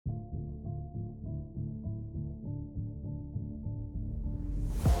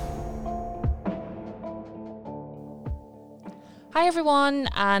Hi everyone,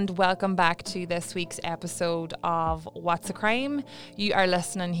 and welcome back to this week's episode of What's a Crime? You are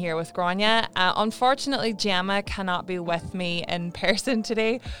listening here with Grania. Unfortunately, Gemma cannot be with me in person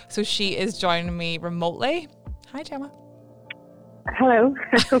today, so she is joining me remotely. Hi Gemma. Hello,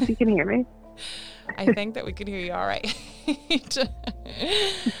 I hope you can hear me. I think that we can hear you all right.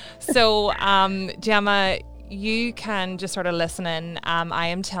 So, Gemma, you can just sort of listen in. I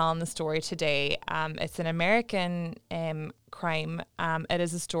am telling the story today. It's an American crime. It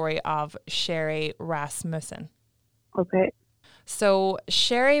is a story of Sherry Rasmussen. Okay. So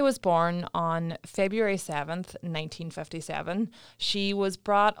Sherry was born on February 7th, 1957. She was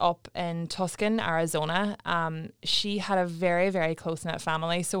brought up in Tucson, Arizona. She had a very, very close-knit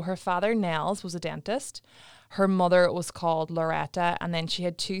family. So her father, Nels, was a dentist. Her mother was called Loretta, and then she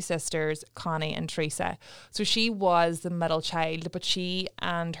had two sisters, Connie and Teresa. So she was the middle child, but she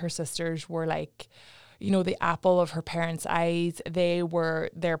and her sisters were like, you know, the apple of her parents' eyes. They were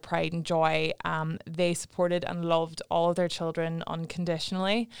their pride and joy. They supported and loved all of their children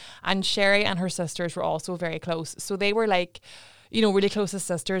unconditionally. And Sherry and her sisters were also very close. So they were like, you know, really close as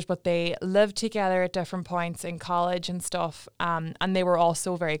sisters, but they lived together at different points in college and stuff. And they were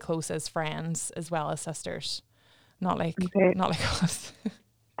also very close as friends as well as sisters. Not like us.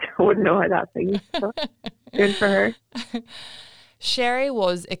 I wouldn't know how that feels. Good for her. Sherry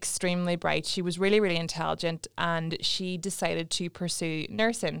was extremely bright. She was really, really intelligent, and she decided to pursue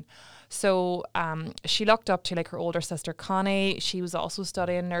nursing. So she looked up to like her older sister Connie. She was also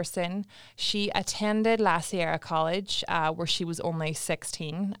studying nursing. She attended La Sierra College, where she was only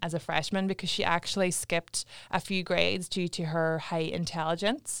 16 as a freshman, because she actually skipped a few grades due to her high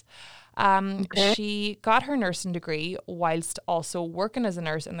intelligence. She got her nursing degree whilst also working as a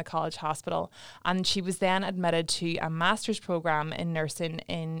nurse in the college hospital, and she was then admitted to a master's program in nursing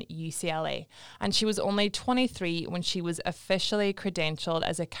in UCLA. And she was only 23 when she was officially credentialed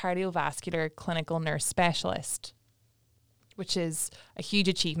as a cardiovascular clinical nurse specialist, which is a huge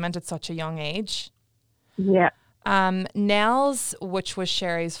achievement at such a young age. Yeah. Nels, which was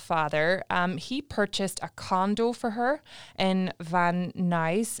Sherry's father, he purchased a condo for her in Van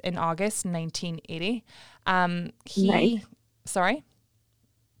Nuys in August 1980. Nice. Sorry?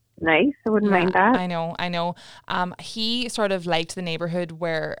 Nice. I wouldn't mind that. I know. He sort of liked the neighborhood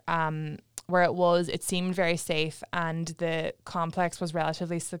where it was. It seemed very safe, and the complex was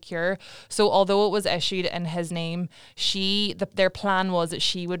relatively secure. So although it was issued in his name, their plan was that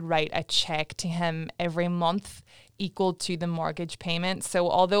she would write a check to him every month equal to the mortgage payment. So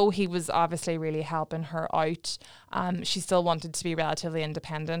although he was obviously really helping her out, she still wanted to be relatively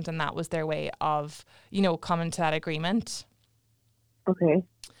independent, and that was their way of, you know, coming to that agreement. Okay.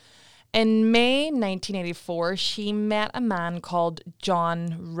 In May 1984, she met a man called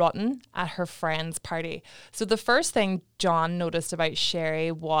John Rutten at her friend's party. So the first thing John noticed about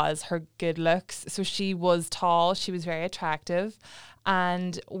Sherry was her good looks. So she was tall, she was very attractive.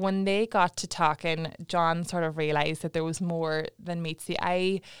 And when they got to talking, John sort of realised that there was more than meets the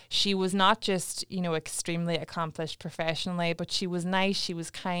eye. She was not just, you know, extremely accomplished professionally, but she was nice, she was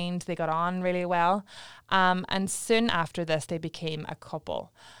kind, they got on really well. And soon after this, they became a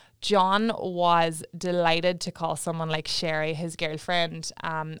couple. John was delighted to call someone like Sherry his girlfriend,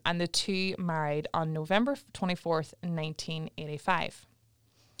 and the two married on November 24th, 1985.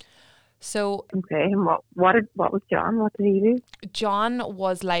 So, okay, and what was John? What did he do? John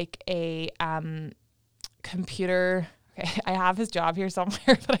was like a computer. Okay, I have his job here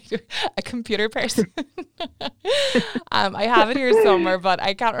somewhere, but a computer person. I have it here somewhere, but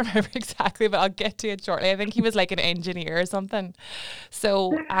I can't remember exactly, but I'll get to it shortly. I think he was like an engineer or something.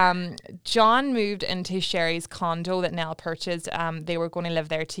 So John moved into Sherry's condo that Nell purchased. They were going to live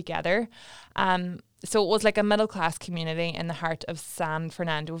there together. So it was like a middle-class community in the heart of San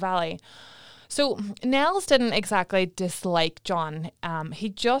Fernando Valley. So Nels didn't exactly dislike John. He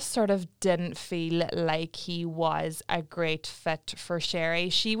just sort of didn't feel like he was a great fit for Sherry.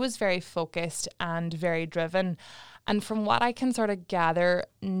 She was very focused and very driven. And from what I can sort of gather,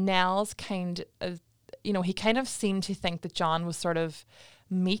 Nels kind of, you know, he kind of seemed to think that John was sort of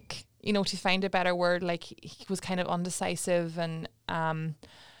meek, you know, to find a better word. Like he was kind of undecisive, and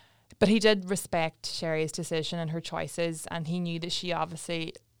but he did respect Sherry's decision and her choices, and he knew that she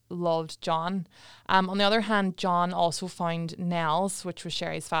obviously loved John. On the other hand, John also found Nels, which was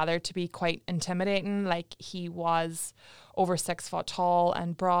Sherry's father, to be quite intimidating. Like he was over 6 foot tall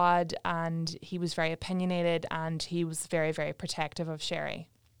and broad, and he was very opinionated, and he was very, very protective of Sherry.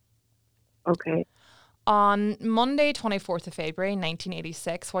 Okay. On Monday, 24th of February,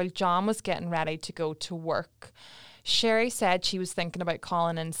 1986, while John was getting ready to go to work, Sherry said she was thinking about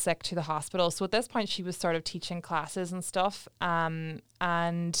calling in sick to the hospital. So at this point, she was sort of teaching classes and stuff.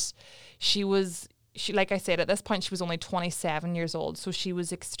 And she, like I said, at this point, she was only 27 years old. So she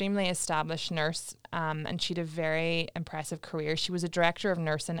was extremely established nurse, and she had a very impressive career. She was a director of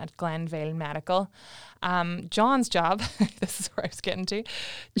nursing at Glenvale Medical. John's job, this is where I was getting to.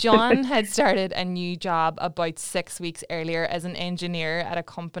 John had started a new job about 6 weeks earlier as an engineer at a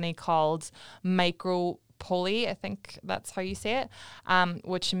company called Micropoly, I think that's how you say it,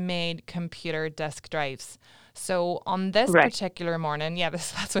 which made computer disk drives. So on this particular morning,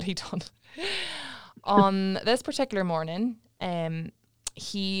 that's what he done. On this particular morning,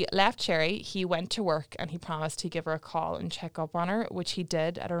 he left Sherry, he went to work, and he promised to give her a call and check up on her, which he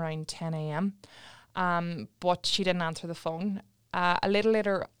did at around 10 a.m. But she didn't answer the phone. A little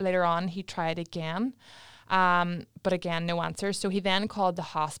later on, he tried again, but again, no answer. So he then called the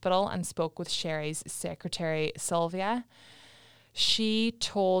hospital and spoke with Sherry's secretary, Sylvia. She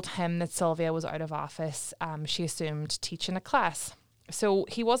told him that Sylvia was out of office. She assumed teaching a class. So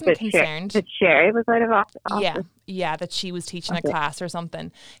he wasn't concerned. That Sherry was out of office? Yeah, that she was teaching a class or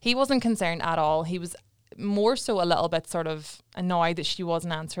something. He wasn't concerned at all. He was more so a little bit sort of annoyed that she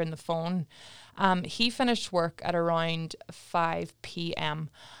wasn't answering the phone. He finished work at around 5 p.m.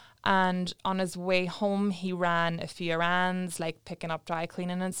 And on his way home, he ran a few errands, like picking up dry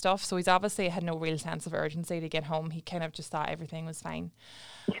cleaning and stuff. So he's obviously had no real sense of urgency to get home. He kind of just thought everything was fine.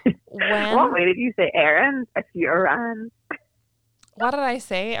 What way did you say errands? A few errands. What did I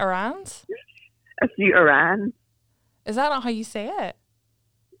say? Errands? A few errands. Is that not how you say it?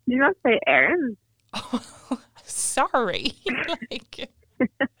 You not say errands. Oh, sorry.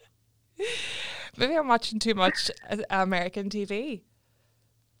 Maybe I'm watching too much American TV.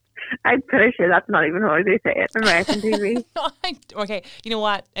 I'm pretty sure that's not even how they say it, American TV. Okay, you know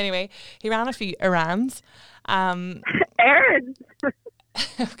what? Anyway, he ran a few errands. Errands.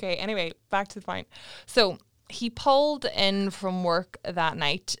 Okay, anyway, back to the point. So he pulled in from work that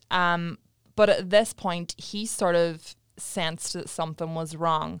night, but at this point, he sort of sensed that something was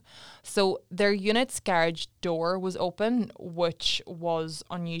wrong. So their unit's garage door was open, which was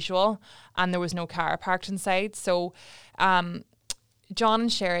unusual, and there was no car parked inside. So John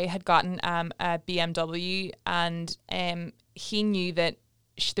and Sherry had gotten a BMW, and he knew that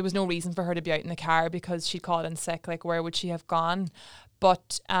there was no reason for her to be out in the car because she'd called in sick. Like, where would she have gone?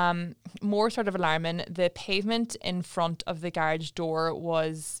 But more sort of alarming, the pavement in front of the garage door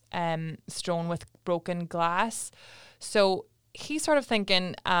was strewn with broken glass. So he's sort of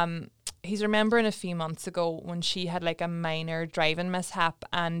thinking, he's remembering a few months ago when she had like a minor driving mishap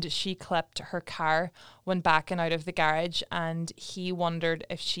and she clipped her car when backing out of the garage, and he wondered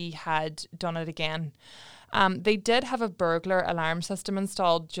if she had done it again. They did have a burglar alarm system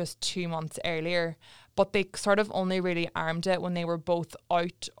installed just 2 months earlier, but they sort of only really armed it when they were both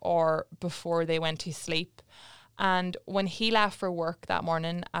out or before they went to sleep. And when he left for work that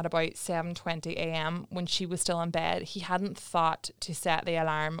morning at about 7:20 a.m, when she was still in bed, he hadn't thought to set the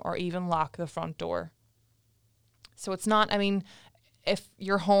alarm or even lock the front door. So it's not, I mean, if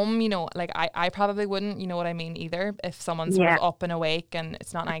you're home, you know, like I probably wouldn't, you know what I mean, either, if someone's sort of up and awake and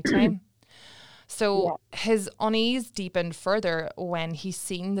it's not nighttime. So his unease deepened further when he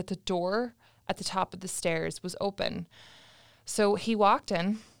seen that the door at the top of the stairs was open. So he walked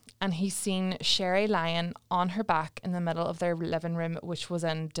in and he seen Sherry lying on her back in the middle of their living room, which was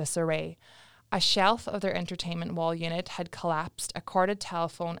in disarray. A shelf of their entertainment wall unit had collapsed, a corded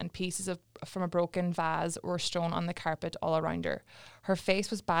telephone and pieces from a broken vase were strewn on the carpet all around her. Her face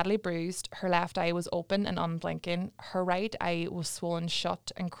was badly bruised, her left eye was open and unblinking, her right eye was swollen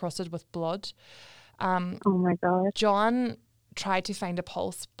shut and crusted with blood. Oh my God. John tried to find a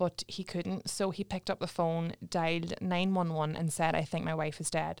pulse, but he couldn't. So he picked up the phone, dialed 911 and said, "I think my wife is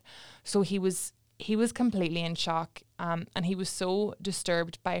dead." So he was completely in shock, and he was so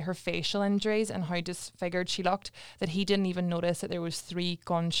disturbed by her facial injuries and how disfigured she looked that he didn't even notice that there was 3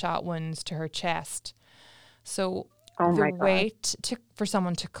 gunshot wounds to her chest. So the wait for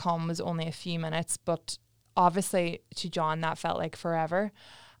someone to come was only a few minutes, but obviously to John that felt like forever.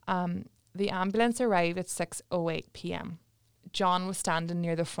 The ambulance arrived at 6:08 p.m. John was standing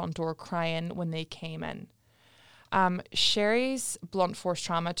near the front door crying when they came in. Sherry's blunt force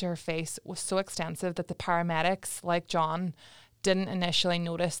trauma to her face was so extensive that the paramedics, like John, didn't initially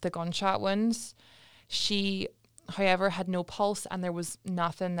notice the gunshot wounds. She, however, had no pulse and there was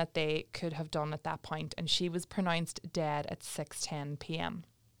nothing that they could have done at that point, and she was pronounced dead at 6:10 p.m.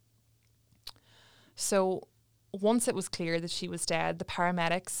 So once it was clear that she was dead, the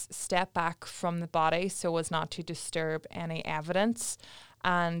paramedics stepped back from the body so as not to disturb any evidence.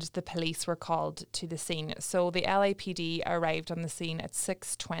 and the police were called to the scene. So the LAPD arrived on the scene at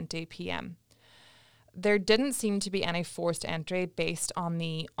 6:20 p.m. There didn't seem to be any forced entry based on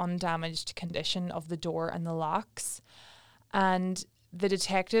the undamaged condition of the door and the locks. And the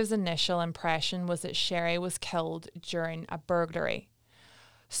detective's initial impression was that Sherry was killed during a burglary.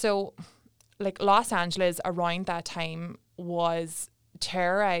 So, like, Los Angeles around that time was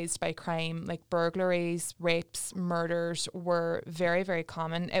terrorized by crime. Like, burglaries, rapes, murders were very, very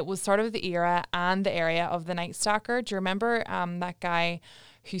common. It was sort of the era and the area of the Night Stalker. Do you remember that guy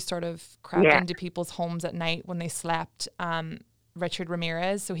who sort of crept into people's homes at night when they slept? Richard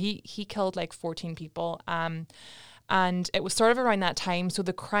Ramirez. So he killed like 14 people. And it was sort of around that time. So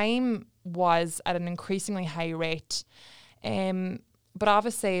the crime was at an increasingly high rate. But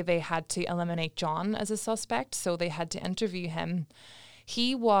obviously they had to eliminate John as a suspect. So they had to interview him.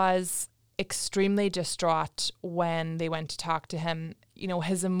 He was extremely distraught when they went to talk to him. You know,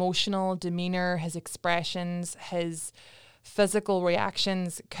 his emotional demeanor, his expressions, his physical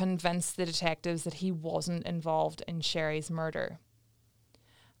reactions convinced the detectives that he wasn't involved in Sherry's murder.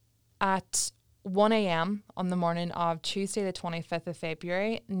 At 1 a.m. on the morning of Tuesday the 25th of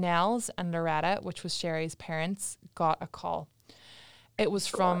February, Nels and Loretta, which was Sherry's parents, got a call. It was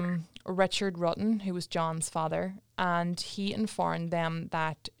from Richard Rutten, who was John's father, and he informed them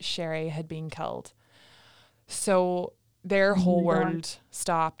that Sherry had been killed. So their whole world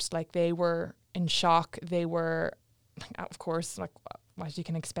stopped. Like, they were in shock. They were, of course, like, as you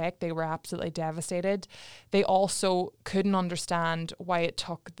can expect, they were absolutely devastated. They also couldn't understand why it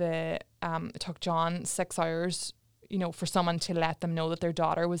took John 6 hours, you know, for someone to let them know that their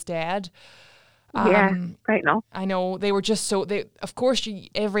daughter was dead. Right now. I know, they were just so, of course,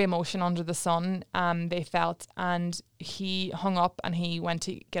 every emotion under the sun they felt, and he hung up and he went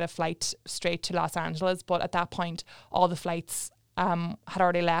to get a flight straight to Los Angeles, but at that point all the flights had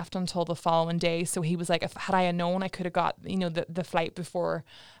already left until the following day. So he was like, had I known, I could have got, you know, the flight before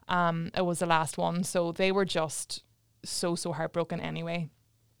it was the last one. So they were just so heartbroken anyway.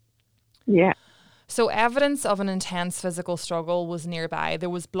 Yeah. So evidence of an intense physical struggle was nearby. There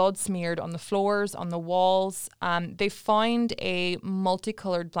was blood smeared on the floors, on the walls. They found a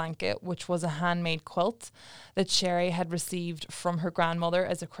multicolored blanket, which was a handmade quilt that Sherry had received from her grandmother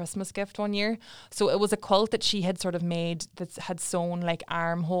as a Christmas gift one year. So it was a quilt that she had sort of made that had sewn like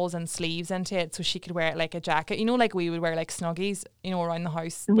armholes and sleeves into it so she could wear it like a jacket. You know, like we would wear like snuggies, you know, around the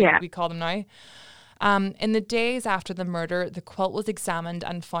house, like we call them now. In the days after the murder, the quilt was examined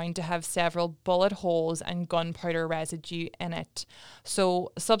and found to have several bullet holes and gunpowder residue in it.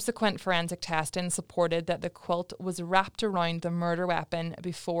 So subsequent forensic testing supported that the quilt was wrapped around the murder weapon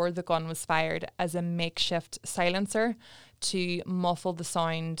before the gun was fired as a makeshift silencer to muffle the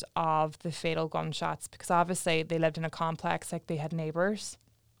sound of the fatal gunshots, because obviously they lived in a complex, like they had neighbours.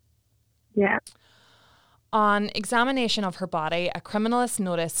 Yeah. On examination of her body, a criminalist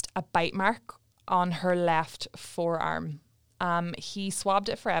noticed a bite mark on her left forearm. He swabbed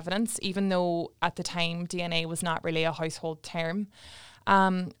it for evidence, even though at the time DNA was not really a household term.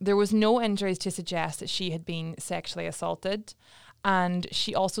 There was no injuries to suggest that she had been sexually assaulted, and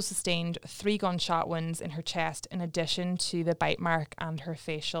she also sustained 3 gunshot wounds in her chest in addition to the bite mark and her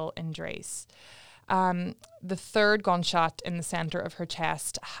facial injuries. The third gunshot in the centre of her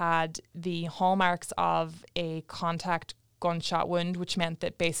chest had the hallmarks of a contact gunshot wound, which meant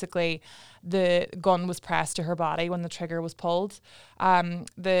that basically the gun was pressed to her body when the trigger was pulled.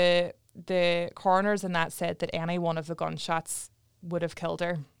 The coroners in that said that any one of the gunshots would have killed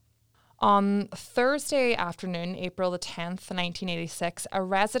her. On Thursday afternoon, April the 10th, 1986, a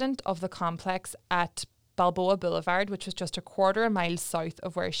resident of the complex at Balboa Boulevard, which was just a quarter of a mile south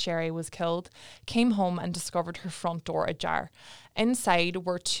of where Sherry was killed, came home and discovered her front door ajar. Inside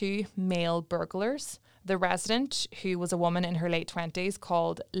were 2 male burglars. The resident, who was a woman in her late 20s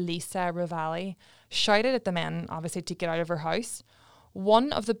called Lisa Rivali, shouted at the men, obviously, to get out of her house.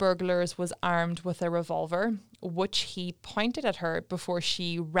 One of the burglars was armed with a revolver, which he pointed at her before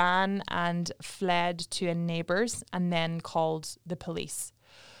she ran and fled to a neighbour's and then called the police.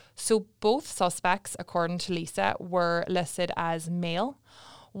 So both suspects, according to Lisa, were listed as male.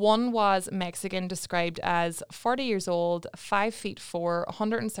 One was Mexican, described as 40 years old, 5'4",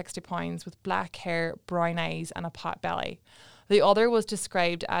 160 pounds, with black hair, brown eyes and a pot belly. The other was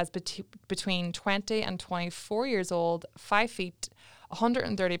described as between 20 and 24 years old, 5 feet,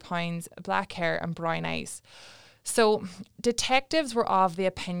 130 pounds, black hair and brown eyes. So detectives were of the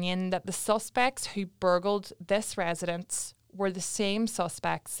opinion that the suspects who burgled this residence were the same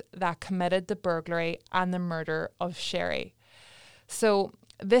suspects that committed the burglary and the murder of Sherry. So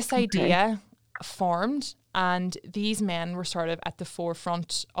this idea formed, And these men were sort of at the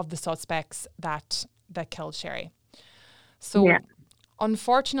forefront of the suspects that killed Sherry. So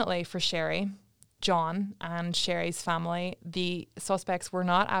unfortunately for Sherry, John and Sherry's family, the suspects were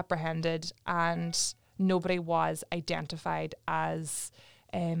not apprehended and nobody was identified as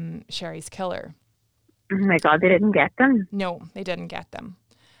Sherry's killer. Oh my God, they didn't get them? No, they didn't get them.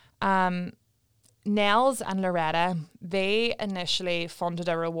 Nels and Loretta, they initially funded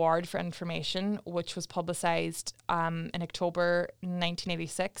a reward for information, which was publicised in October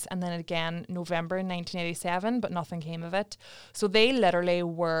 1986 and then again November 1987, but nothing came of it. So they literally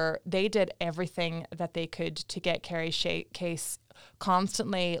they did everything that they could to get Kerry's case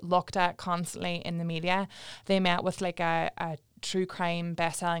constantly looked at, constantly in the media. They met with like a true crime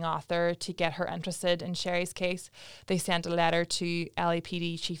best-selling author to get her interested in Sherry's case. They sent a letter to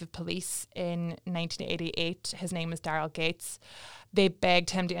LAPD Chief of Police in 1988. His name was Daryl Gates. They begged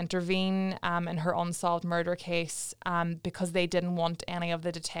him to intervene in her unsolved murder case because they didn't want any of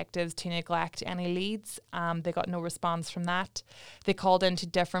the detectives to neglect any leads. They got no response from that. They called into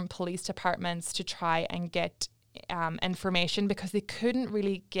different police departments to try and get information because they couldn't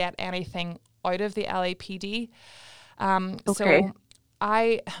really get anything out of the LAPD. So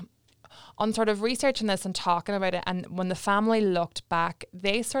on sort of researching this and talking about it, and when the family looked back,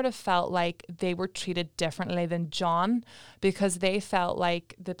 they sort of felt like they were treated differently than John because they felt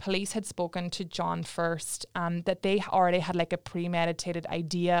like the police had spoken to John first, that they already had like a premeditated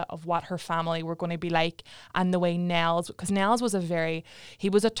idea of what her family were going to be like, and the way Nels, because Nels was he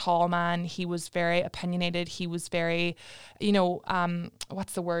was a tall man, he was very opinionated, he was very,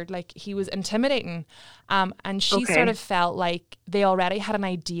 what's the word, like he was intimidating, and she sort of felt like they already had an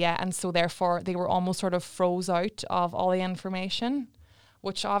idea, and so therefore they were almost sort of froze out of all the information,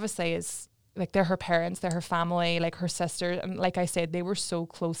 which obviously is like they're her parents, they're her family, like her sister, and like I said, they were so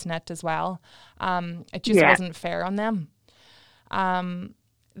close knit as well. It just wasn't fair on them.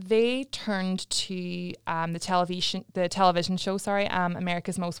 They turned to the television show,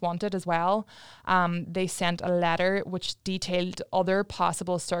 America's Most Wanted as well. They sent a letter which detailed other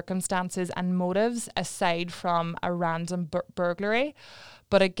possible circumstances and motives aside from a random burglary.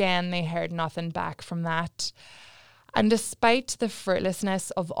 But again, they heard nothing back from that. And despite the fruitlessness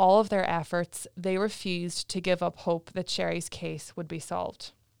of all of their efforts, they refused to give up hope that Sherry's case would be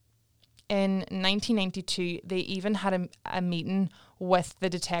solved. In 1992, they even had a meeting with the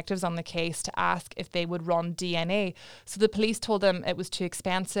detectives on the case to ask if they would run DNA. So the police told them it was too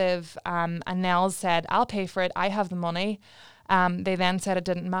expensive, and Nels said, "I'll pay for it, I have the money." They then said it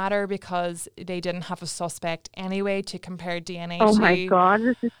didn't matter because they didn't have a suspect anyway to compare DNA to. Oh my God,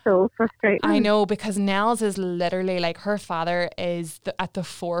 this is so frustrating. I know, because Nels is literally like, her father is at the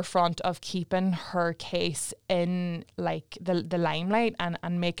forefront of keeping her case in like the limelight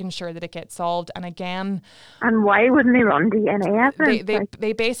and making sure that it gets solved. And again... And why wouldn't they run DNA evidence?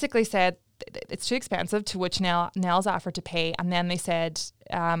 They basically said it's too expensive, to which Nels offered to pay, and then they said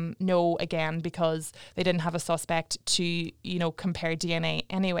no again because they didn't have a suspect to compare DNA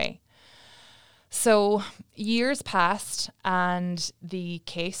anyway. So years passed and the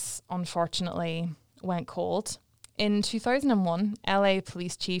case unfortunately went cold. In 2001, LA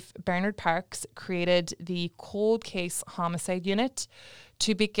Police Chief Bernard Parks created the Cold Case Homicide Unit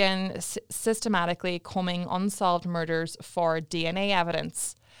to begin systematically combing unsolved murders for DNA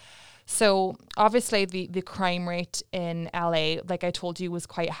evidence. So obviously the crime rate in LA, like I told you, was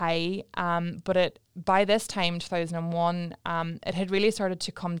quite high. But by this time, 2001, it had really started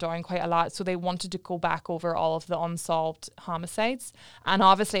to come down quite a lot. So they wanted to go back over all of the unsolved homicides. And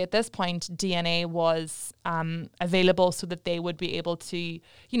obviously at this point, DNA was available so that they would be able to,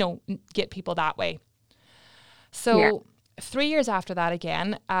 get people that way. So 3 years after that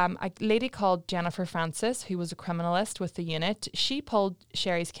again, a lady called Jennifer Francis, who was a criminalist with the unit, she pulled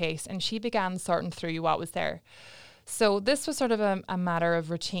Sherry's case and she began sorting through what was there. So this was sort of a matter of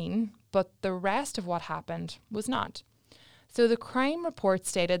routine, but the rest of what happened was not. So the crime report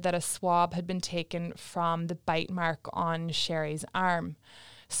stated that a swab had been taken from the bite mark on Sherry's arm.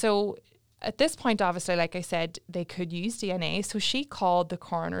 So at this point, obviously, like I said, they could use DNA. So she called the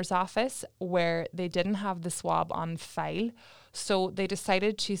coroner's office where they didn't have the swab on file. So they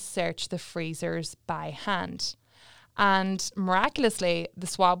decided to search the freezers by hand. And miraculously, the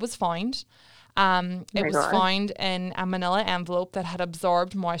swab was found. It was found in a manila envelope that had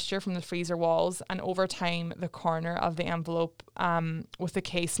absorbed moisture from the freezer walls. And over time, the corner of the envelope with the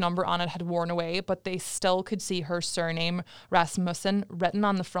case number on it had worn away. But they still could see her surname, Rasmussen, written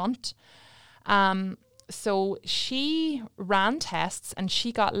on the front. So she ran tests and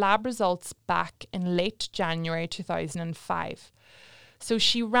she got lab results back in late January 2005. So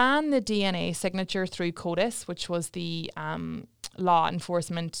she ran the DNA signature through CODIS, which was the law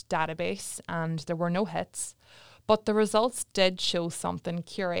enforcement database, and there were no hits. But the results did show something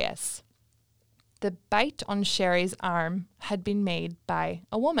curious. The bite on Sherry's arm had been made by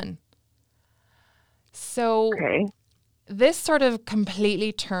a woman. So this sort of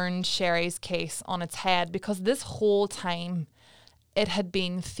completely turned Sherry's case on its head, because this whole time it had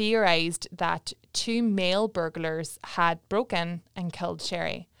been theorized that 2 male burglars had broken and killed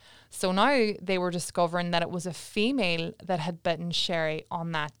Sherry. So now they were discovering that it was a female that had bitten Sherry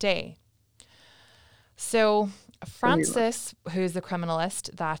on that day. So Frances, who's the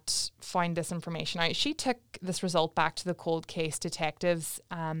criminalist that found this information out, she took this result back to the cold case detectives,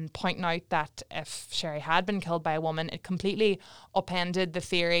 pointing out that if Sherry had been killed by a woman, it completely upended the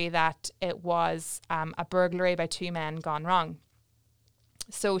theory that it was a burglary by 2 men gone wrong.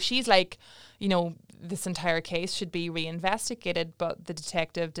 So she's like, you know, this entire case should be reinvestigated, but the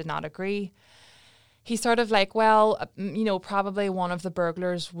detective did not agree. He's sort of like, well, you know, probably one of the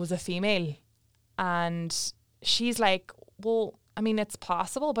burglars was a female. And she's like, well, I mean, it's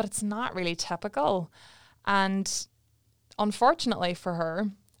possible, but it's not really typical. And unfortunately for her,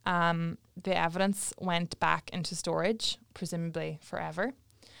 the evidence went back into storage, presumably forever.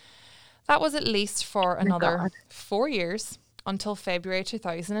 That was at least for another 4 years, until February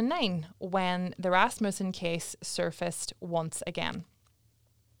 2009, when the Rasmussen case surfaced once again.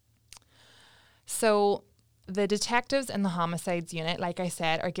 So the detectives in the homicides unit, like I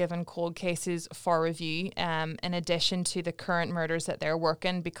said, are given cold cases for review, in addition to the current murders that they're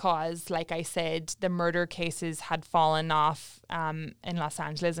working, because, like I said, the murder cases had fallen off in Los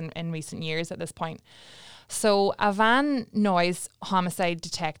Angeles in recent years at this point. So a Van Nuys homicide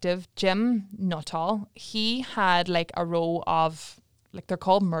detective, Jim Nuttall, he had like a row of, like, they're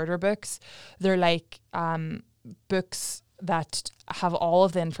called murder books. They're like books that have all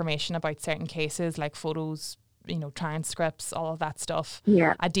of the information about certain cases, like photos, you know, transcripts, all of that stuff.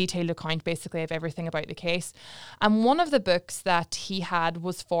 Yeah. A detailed account basically of everything about the case. And one of the books that he had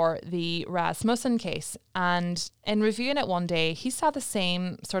was for the Rasmussen case. And in reviewing it one day, he saw the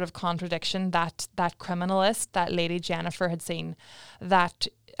same sort of contradiction that criminalist, that lady Jennifer, had seen, that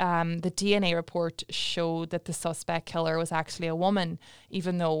the DNA report showed that the suspect killer was actually a woman,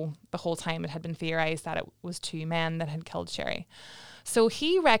 even though the whole time it had been theorized that it was 2 men that had killed Sherry. So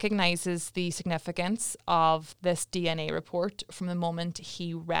he recognizes the significance of this DNA report from the moment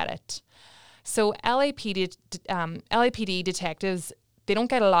he read it. So LAPD detectives, they don't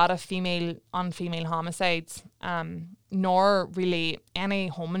get a lot of female-on-female homicides, nor really any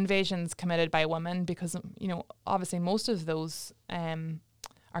home invasions committed by women, because, you know, obviously most of those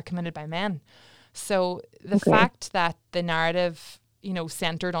are committed by men. So the fact that the narrative, you know,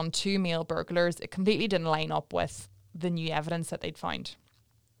 centered on 2 male burglars, it completely didn't line up with the new evidence that they'd found.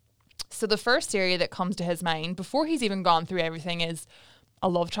 So the first theory that comes to his mind before he's even gone through everything is a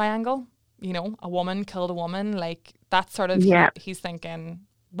love triangle. You know, a woman killed a woman, like that sort of, he's thinking,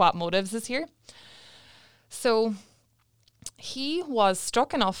 what motives is here? So he was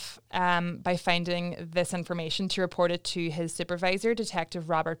struck enough by finding this information to report it to his supervisor, Detective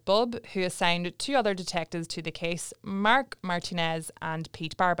Robert Bubb, who assigned 2 other detectives to the case, Mark Martinez and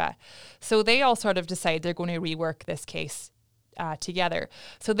Pete Barba. So they all sort of decide they're going to rework this case together.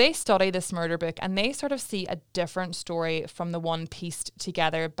 So they study this murder book and they sort of see a different story from the one pieced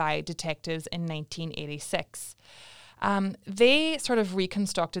together by detectives in 1986. They sort of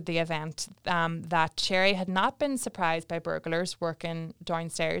reconstructed the event that Sherry had not been surprised by burglars working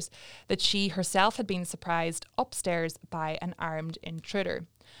downstairs, that she herself had been surprised upstairs by an armed intruder.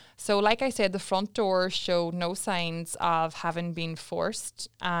 So like I said, the front door showed no signs of having been forced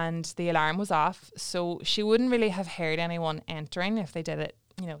and the alarm was off. So she wouldn't really have heard anyone entering if they did it,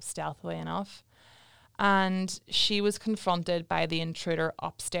 you know, stealthily enough. And she was confronted by the intruder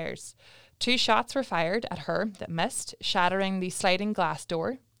upstairs. 2 shots were fired at her that missed, shattering the sliding glass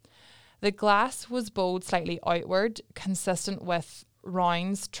door. The glass was bowed slightly outward, consistent with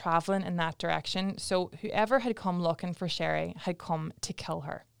rounds travelling in that direction. So whoever had come looking for Sherry had come to kill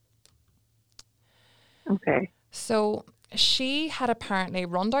her. Okay. So she had apparently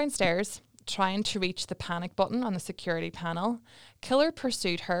run downstairs, trying to reach the panic button on the security panel. Killer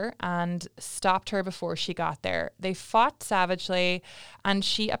pursued her and stopped her before she got there. They fought savagely, and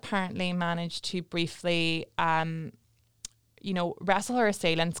she apparently managed to briefly, wrestle her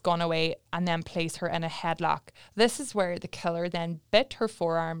assailants, gone away, and then place her in a headlock. This is where the killer then bit her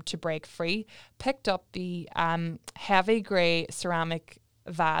forearm to break free, picked up the heavy grey ceramic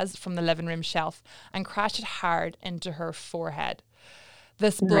vase from the living room shelf and crashed it hard into her forehead.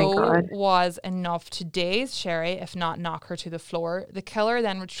 This Oh my blow God. was enough to daze Sherry, if not knock her to the floor. The killer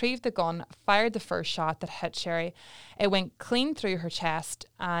then retrieved the gun, fired the first shot that hit Sherry. It went clean through her chest,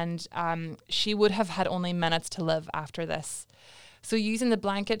 and she would have had only minutes to live after this. So using the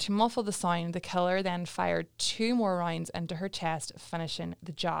blanket to muffle the sound, the killer then fired 2 more rounds into her chest, finishing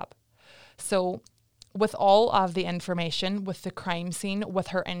the job. So with all of the information, with the crime scene, with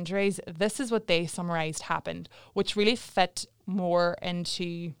her injuries, this is what they summarised happened, which really fit more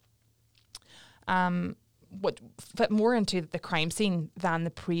into the crime scene than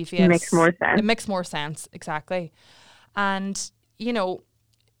the previous. Makes more sense. It makes more sense, exactly. And, you know,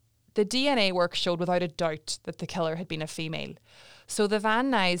 the DNA work showed without a doubt that the killer had been a female. So the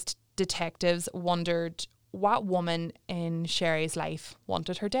Van Nuys detectives wondered what woman in Sherry's life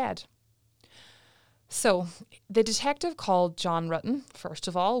wanted her dead. So the detective called John Rutten, first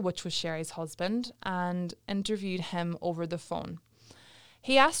of all, which was Sherry's husband, and interviewed him over the phone.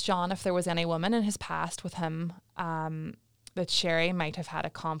 He asked John if there was any woman in his past with him that Sherry might have had a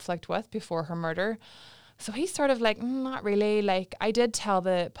conflict with before her murder. So he's sort of like, not really. Like, I did tell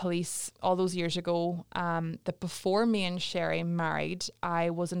the police all those years ago that before me and Sherry married,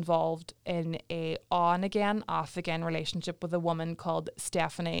 I was involved in a on-again, off-again relationship with a woman called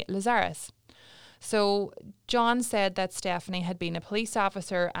Stephanie Lazarus. So John said that Stephanie had been a police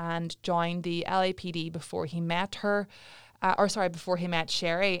officer and joined the LAPD before he met her, before he met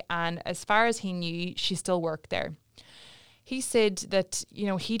Sherry. And as far as he knew, she still worked there. He said that, you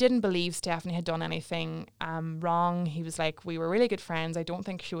know, he didn't believe Stephanie had done anything wrong. He was like, we were really good friends. I don't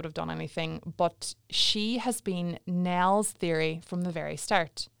think she would have done anything. But she has been Nell's theory from the very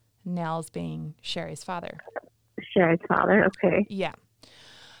start. Nell's being Sherry's father. Sherry's father, okay. Yeah.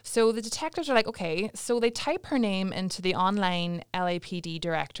 So the detectives are like, okay, so they type her name into the online LAPD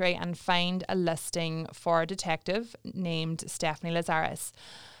directory and find a listing for a detective named Stephanie Lazarus.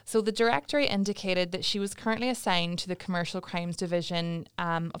 So the directory indicated that she was currently assigned to the Commercial Crimes Division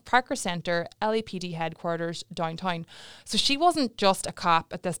of Parker Centre, LAPD headquarters, downtown. So she wasn't just a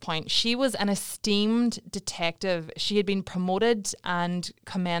cop at this point. She was an esteemed detective. She had been promoted and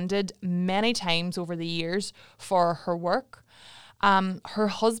commended many times over the years for her work. Her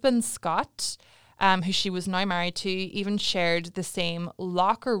husband, Scott, who she was now married to, even shared the same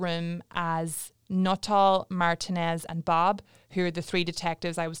locker room as Nuttall, Martinez and Bob, who are the 3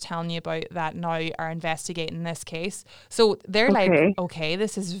 detectives I was telling you about that now are investigating this case. So they're like, okay,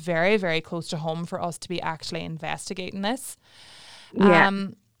 this is very, very close to home for us to be actually investigating this. Yeah.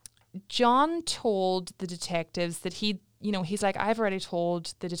 John told the detectives that he's like, I've already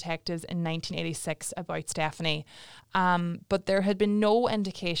told the detectives in 1986 about Stephanie, but there had been no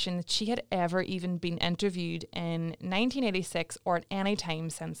indication that she had ever even been interviewed in 1986 or at any time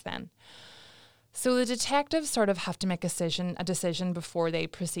since then. So the detectives sort of have to make a decision before they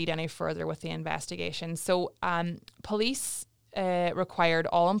proceed any further with the investigation. So police required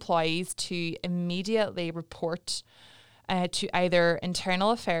all employees to immediately report to either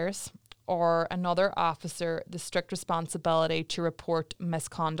Internal Affairs or another officer the strict responsibility to report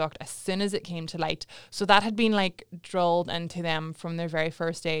misconduct as soon as it came to light. So that had been like drilled into them from their very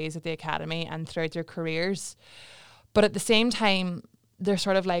first days at the academy and throughout their careers. But at the same time, they're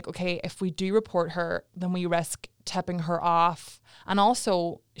sort of like, okay, if we do report her, then we risk tipping her off. And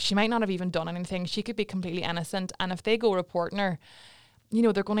also, she might not have even done anything. She could be completely innocent. And if they go reporting her, you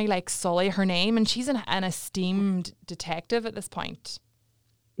know, they're going to like sully her name. And she's an esteemed detective at this point.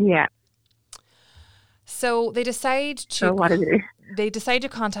 Yeah. So they decide to... So what do they do? They decide to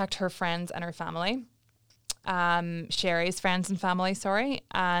contact her friends and her family. Sherry's friends and family, sorry.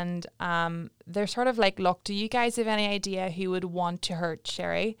 And they're sort of like, look, do you guys have any idea who would want to hurt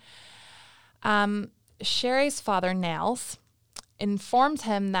Sherry? Sherry's father, Nels, informed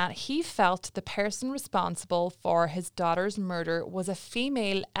him that he felt the person responsible for his daughter's murder was a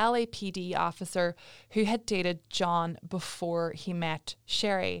female LAPD officer who had dated John before he met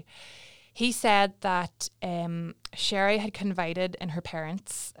Sherry. He said that Sherry had confided in her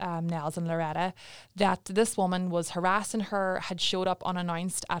parents, Nels and Loretta, that this woman was harassing her, had showed up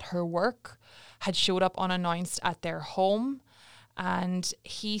unannounced at her work, had showed up unannounced at their home. And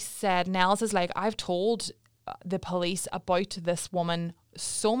he said, Nels is like, I've told the police about this woman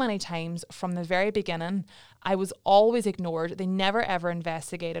so many times from the very beginning. I was always ignored. They never ever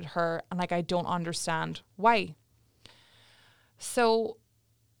investigated her. And like, I don't understand why. So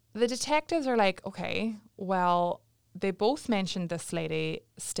the detectives are like, okay, well, they both mentioned this lady,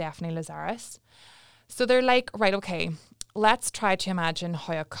 Stephanie Lazarus. So they're like, right, okay, let's try to imagine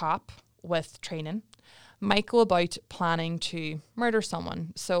how a cop with training might go about planning to murder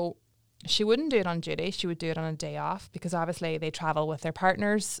someone. So she wouldn't do it on duty. She would do it on a day off because obviously they travel with their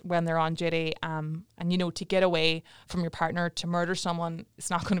partners when they're on duty. And, to get away from your partner to murder someone, it's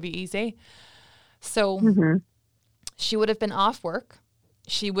not going to be easy. So she would have been off work.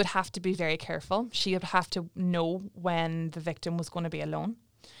 She would have to be very careful. She would have to know when the victim was going to be alone.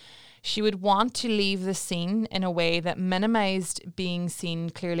 She would want to leave the scene in a way that minimized being seen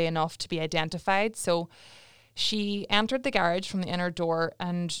clearly enough to be identified. So she entered the garage from the inner door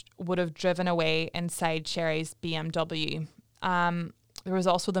and would have driven away inside Sherry's BMW. There was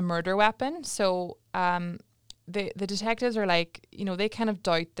also the murder weapon. So the detectives are like, they kind of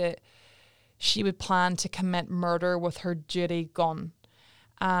doubt that she would plan to commit murder with her duty gun.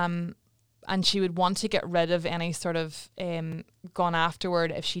 And she would want to get rid of any sort of gun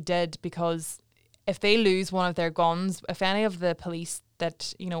afterward if she did, because if they lose one of their guns, if any of the police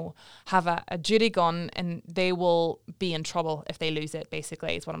that, have a duty gun, and they will be in trouble if they lose it,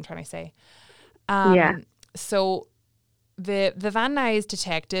 basically, is what I'm trying to say. So the Van Nuys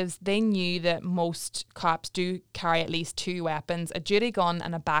detectives, they knew that most cops do carry at least two weapons, a duty gun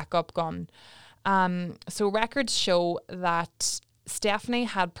and a backup gun. So records show that Stephanie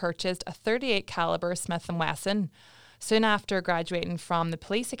had purchased a .38 caliber Smith & Wesson soon after graduating from the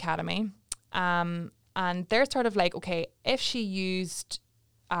police academy. And they're sort of like, okay, if she used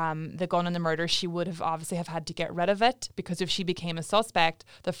the gun in the murder, she would have obviously have had to get rid of it, because if she became a suspect,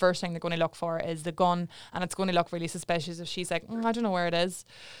 the first thing they're going to look for is the gun, and it's going to look really suspicious if she's like, I don't know where it is.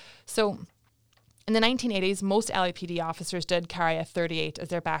 So in the 1980s, most LAPD officers did carry a .38 as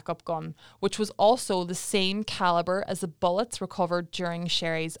their backup gun, which was also the same caliber as the bullets recovered during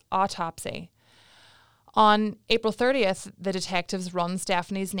Sherry's autopsy. On April 30th, the detectives run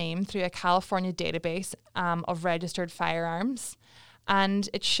Stephanie's name through a California database of registered firearms, and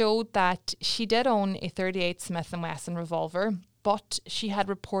it showed that she did own a .38 Smith & Wesson revolver, but she had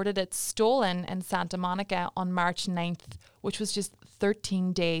reported it stolen in Santa Monica on March 9th, which was just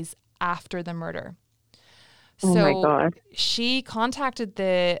 13 days after the murder. Oh my God. She contacted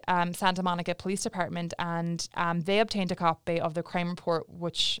the Santa Monica Police Department, and they obtained a copy of the crime report,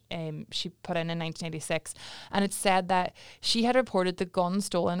 which she put in 1986. And it said that she had reported the gun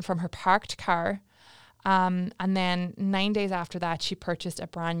stolen from her parked car. And then 9 days after that, she purchased a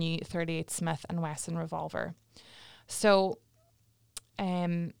brand new .38 Smith & Wesson revolver. So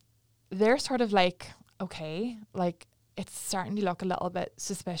they're sort of like, okay, like it's starting to look a little bit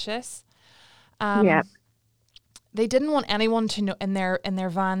suspicious. They didn't want anyone to know in their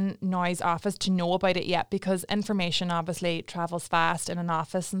Van Nuys office to know about it yet, because information obviously travels fast in an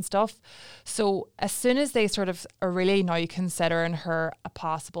office and stuff. So as soon as they sort of are really now considering her a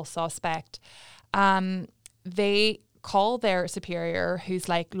possible suspect, they call their superior, who's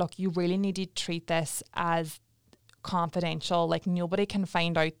like, look, you really need to treat this as confidential. Like, nobody can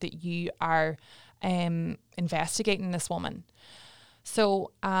find out that you are investigating this woman.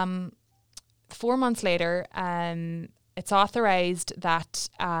 So 4 months later, it's authorised that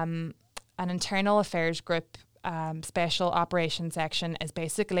an internal affairs group special operations section is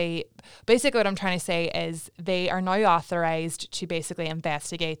basically what I'm trying to say is they are now authorised to basically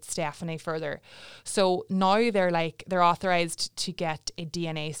investigate Stephanie further. So now they're authorised to get a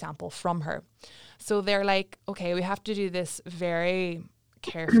DNA sample from her. So they're like, okay, we have to do this very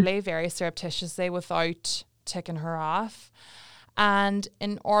carefully, very surreptitiously, without ticking her off. And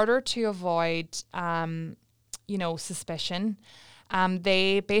in order to avoid, suspicion,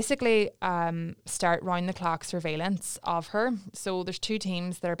 they basically start round-the-clock surveillance of her. So there's two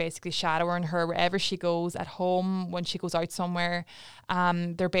teams that are basically shadowing her wherever she goes, at home, when she goes out somewhere.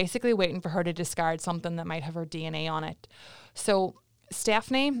 They're basically waiting for her to discard something that might have her DNA on it. So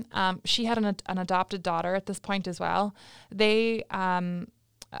Stephanie, she had an adopted daughter at this point as well. They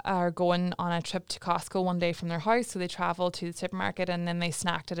are going on a trip to Costco one day from their house, so they travel to the supermarket and then they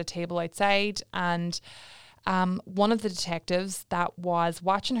snacked at a table outside, and one of the detectives that was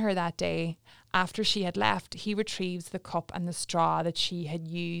watching her that day, after she had left, he retrieves the cup and the straw that she had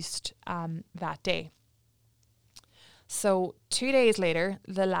used that day. So 2 days later,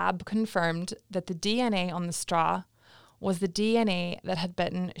 the lab confirmed that the DNA on the straw was the DNA that had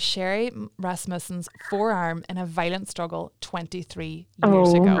bitten Sherry Rasmussen's forearm in a violent struggle 23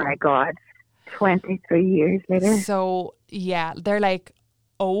 years ago. Oh my God. 23 years later. So yeah, they're like,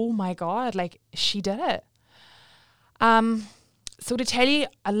 oh my God, like she did it. So to tell you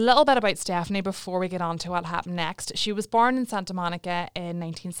a little bit about Stephanie before we get on to what happened next, she was born in Santa Monica in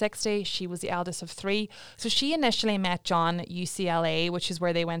 1960. She was the eldest of three. So she initially met John at UCLA, which is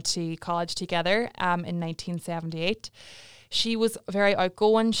where they went to college together, in 1978. She was very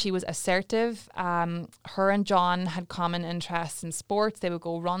outgoing. She was assertive. Her and John had common interests in sports. They would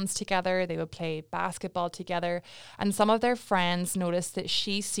go runs together. They would play basketball together. And some of their friends noticed that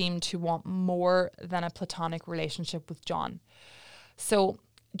she seemed to want more than a platonic relationship with John. So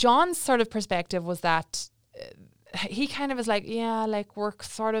John's sort of perspective was that he kind of is like, yeah, like we're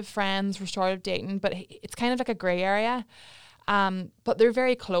sort of friends, we're sort of dating, but it's kind of like a grey area. But they're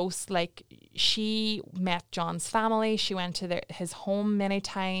very close. Like she met John's family. She went to his home many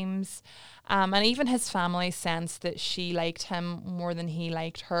times. And even his family sensed that she liked him more than he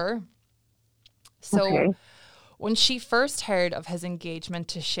liked her. So when she first heard of his engagement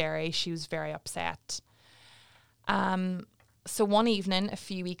to Sherry, she was very upset. So one evening, a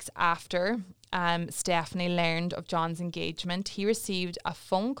few weeks after Stephanie learned of John's engagement, he received a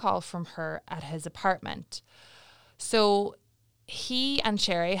phone call from her at his apartment. So he and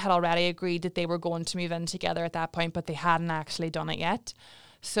Sherry had already agreed that they were going to move in together at that point, but they hadn't actually done it yet.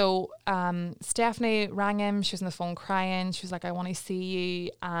 So Stephanie rang him. She was on the phone crying. She was like, I want to see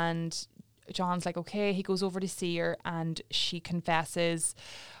you. And John's like, okay. He goes over to see her and she confesses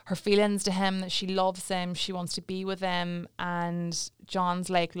her feelings to him, that she loves him. She wants to be with him. And John's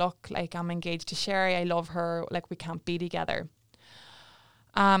like, look, like I'm engaged to Sherry. I love her. Like we can't be together.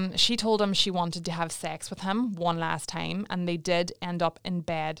 She told him she wanted to have sex with him one last time, and they did end up in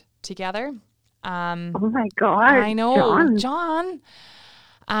bed together. Oh my God. I know, John.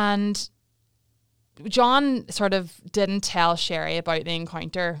 And John sort of didn't tell Sherry about the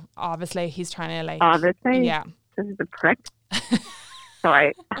encounter. Obviously, he's trying to like... Obviously? Yeah. This is a prick.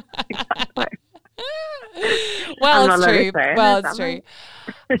 Sorry. Well, it's true. Well, it's true.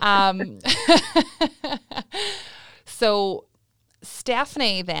 So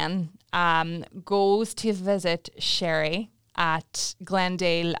Stephanie then goes to visit Sherry at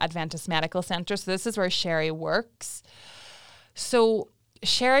Glendale Adventist Medical Centre. So this is where Sherry works. So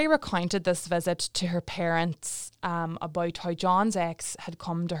Sherry recounted this visit to her parents about how John's ex had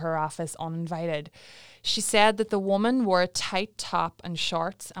come to her office uninvited. She said that the woman wore a tight top and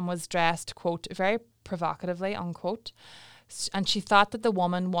shorts and was dressed, quote, very provocatively, unquote. And she thought that the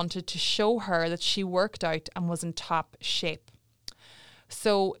woman wanted to show her that she worked out and was in top shape.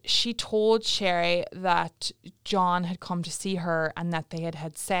 So she told Sherry that John had come to see her and that they had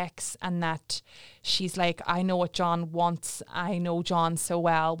had sex, and that she's like, I know what John wants. I know John so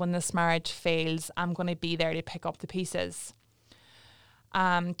well. When this marriage fails, I'm going to be there to pick up the pieces.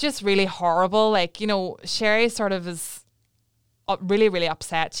 Just really horrible. Like, you know, Sherry sort of is really, really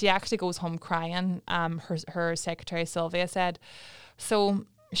upset. She actually goes home crying, her secretary Sylvia said. So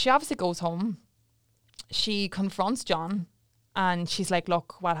she obviously goes home. She confronts John. And she's like,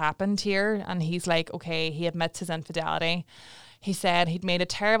 look, what happened here? And he's like, okay, he admits his infidelity. He said he'd made a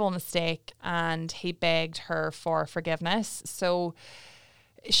terrible mistake and he begged her for forgiveness. So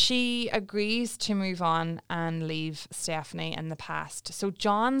she agrees to move on and leave Stephanie in the past. So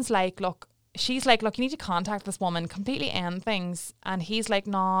John's like, look, she's like, look, you need to contact this woman, completely end things. And he's like,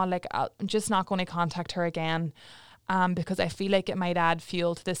 no, like, I'm just not going to contact her again because I feel like it might add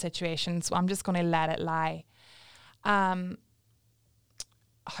fuel to the situation. So I'm just going to let it lie.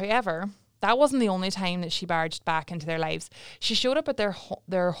 However, that wasn't the only time that she barged back into their lives. She showed up at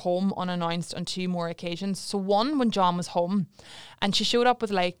their home unannounced on 2 more occasions. So one when John was home, and she showed up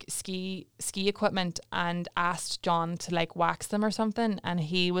with like ski equipment and asked John to like wax them or something, and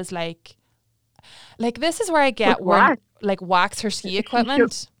he was like this is where I get where like wax her ski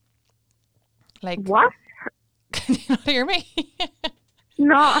equipment. Like what? Can you not hear me?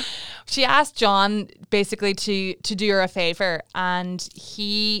 No. She asked John basically to do her a favour, and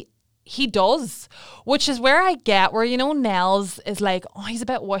he does, which is where I get where, you know, Nels is like, oh, he's a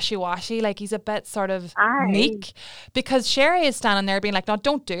bit wishy-washy, like he's a bit sort of meek, because Sherry is standing there being like, no,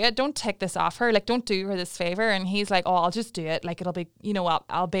 don't do it, don't take this off her, like don't do her this favour, and he's like, oh, I'll just do it, like it'll be, you know,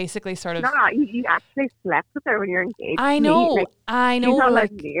 I'll basically sort of... No, you actually slept with her when you're engaged. I know, like, I know. She's not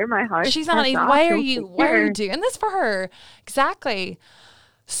like near my house. She's not, why are you doing this for her? Exactly.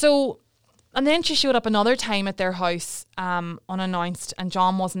 So, and then she showed up another time at their house unannounced, and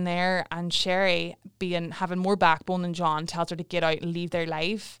John wasn't there, and Sherry, having more backbone than John, tells her to get out and leave their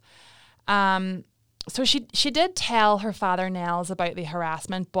life. So she did tell her father Nels about the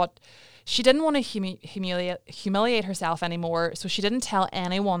harassment, but she didn't want to humiliate herself anymore, so she didn't tell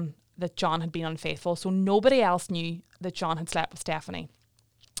anyone that John had been unfaithful, so nobody else knew that John had slept with Stephanie.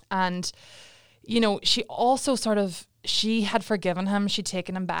 And, you know, she also she had forgiven him, she'd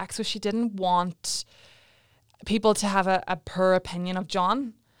taken him back, so she didn't want people to have a poor opinion of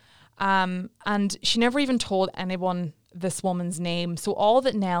John. And she never even told anyone this woman's name. So all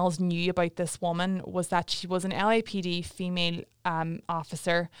that Nels knew about this woman was that she was an LAPD female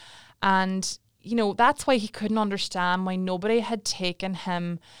officer, and you know, that's why he couldn't understand why nobody had taken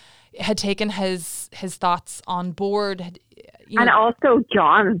his thoughts on board. And also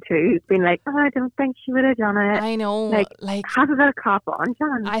John too, been like, oh, I don't think she would have done it. I know, like have a bit of cop on,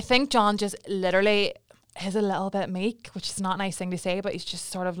 John. I think John just literally is a little bit meek, which is not a nice thing to say, but he's just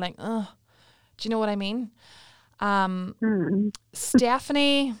sort of like, ugh. Do you know what I mean?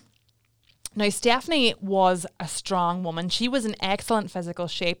 Stephanie was a strong woman. She was in excellent physical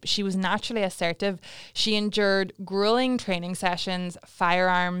shape. She was naturally assertive. She endured grueling training sessions,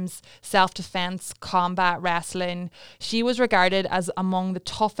 firearms, self-defense, combat wrestling. She was regarded as among the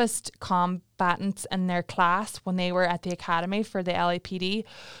toughest combatants in their class when they were at the academy for the LAPD.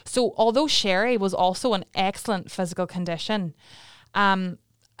 So although Sherry was also in excellent physical condition,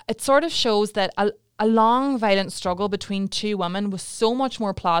 it sort of shows that a long violent struggle between two women was so much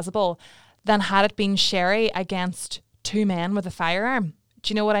more plausible than had it been Sherry against two men with a firearm.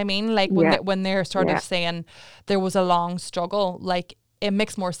 Do you know what I mean? Like when they're sort of saying there was a long struggle, like it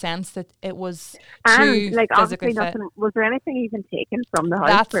makes more sense that it was two physically fit. Was there anything even taken from the house?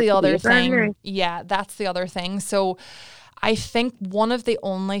 That's the other thing. Yeah, that's the other thing. So I think one of the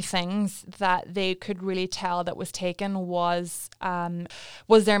only things that they could really tell that was taken was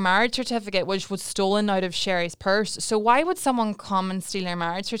their marriage certificate, which was stolen out of Sherry's purse. So why would someone come and steal their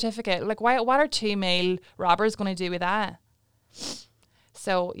marriage certificate? Like, what are two male robbers going to do with that?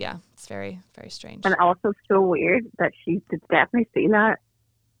 So yeah, it's very, very strange. And also so weird that she did definitely steal that.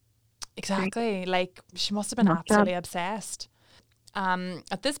 Exactly. Like she must have been absolutely obsessed.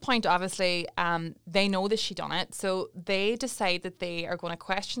 At this point, obviously, they know that she done it, so they decide that they are going to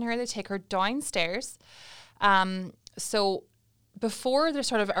question her. They take her downstairs. So before they're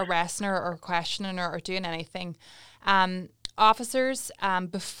sort of arresting her or questioning her or doing anything, officers,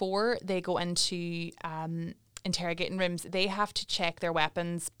 before they go into interrogating rooms, they have to check their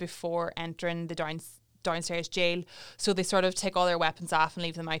weapons before entering the downstairs jail. So they sort of take all their weapons off and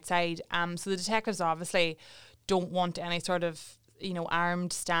leave them outside. So the detectives obviously don't want any sort of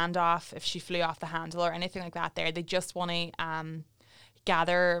armed standoff if she flew off the handle or anything like that there. They just want to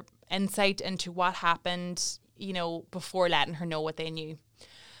gather insight into what happened, before letting her know what they knew.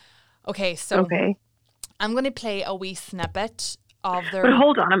 Okay, so I'm going to play a wee snippet of their... But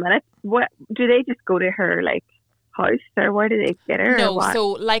hold on a minute. What do they just go to her, house, or where do they get her? No, so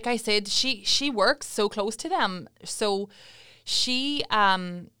like I said, she works so close to them. So she...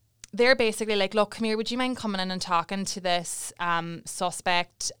 they're basically like, look, come here, would you mind coming in and talking to this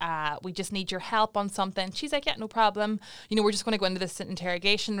suspect? We just need your help on something. She's like, yeah, no problem. We're just going to go into this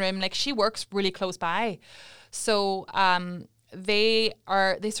interrogation room. Like, she works really close by. So they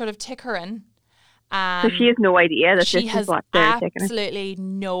sort of take her in. So she has no idea that she this has is what they're taking her. Absolutely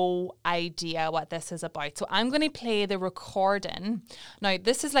no idea what this is about. So I'm going to play the recording. Now,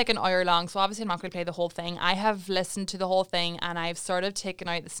 this is like an hour long, so obviously I'm not going to play the whole thing. I have listened to the whole thing and I've sort of taken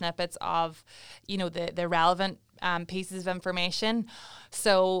out the snippets of, the relevant pieces of information.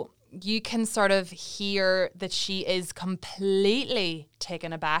 So you can sort of hear that she is completely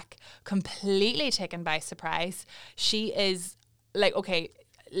taken aback, completely taken by surprise. She is like, okay,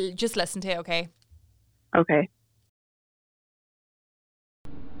 just listen to it, okay? Okay.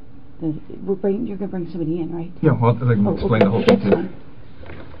 You're going to bring somebody in, right? Yeah, well, I can explain the whole thing too.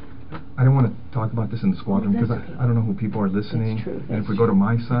 I don't want to talk about this in the squadron because I don't know who people are listening. That's true. And if we go to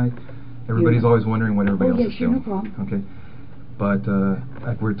my side, everybody's always wondering what everybody else is doing. No problem. Okay. But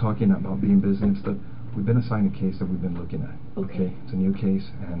like we're talking about being busy and stuff, we've been assigned a case that we've been looking at. Okay. It's a new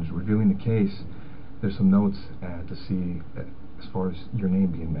case, and reviewing the case, there's some notes to see as far as your name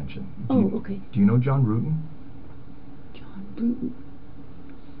being mentioned. Okay. Do you know John Rutten? John Rutten?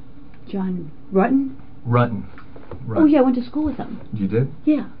 John Rutten? Rutten. Oh, yeah, I went to school with him. You did?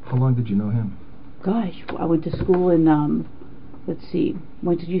 Yeah. How long did you know him? Gosh, I went to school in, let's see,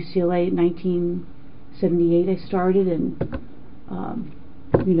 went to UCLA in 1978 I started, and,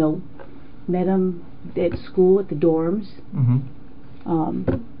 met him at school at the dorms. Mm-hmm.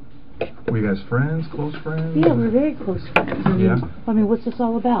 Were you guys friends, close friends? Yeah, we're very close friends. I mean, what's this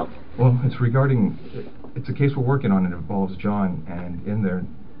all about? Well, it's a case we're working on. It involves John, and in there,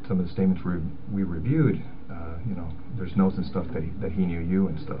 some of the statements we reviewed, there's notes and stuff that he knew you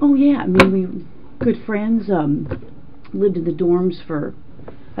and stuff. Oh, yeah. I mean, we were good friends. Lived in the dorms for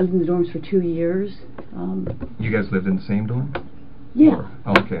 2 years. You guys lived in the same dorm? Yeah.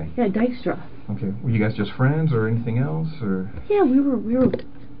 Okay. Yeah, Dykstra. Okay. Were you guys just friends or anything else, or? Yeah, we were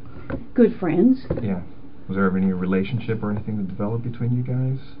good friends. Yeah. Was there ever any relationship or anything that developed between you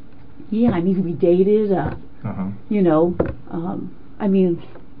guys? Yeah, I mean, we dated, Uh-huh. you know, I mean,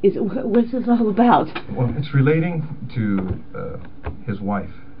 what's this all about? Well, it's relating to his wife.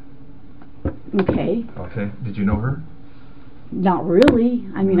 Okay. Okay. Did you know her? Not really.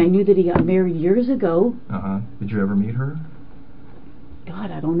 I mean, I knew that he got married years ago. Uh-huh. Did you ever meet her?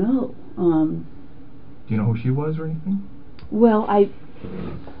 God, I don't know. Do you know who she was or anything? Well, let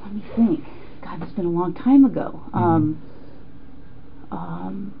me think. God, it's been a long time ago.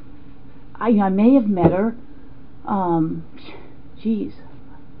 I may have met her. Geez.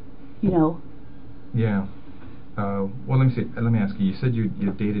 You know. Yeah. Well, let me see. Let me ask you. You said you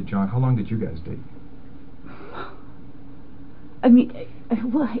dated John. How long did you guys date? I mean,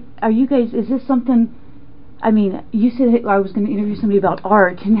 are you guys? Is this something? I mean, you said I was going to interview somebody about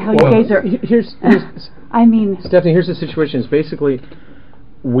art, and how you guys are. Here's I mean, Stephanie. Here's the situation. Is basically,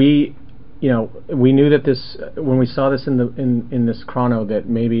 we knew that this when we saw this in this chrono that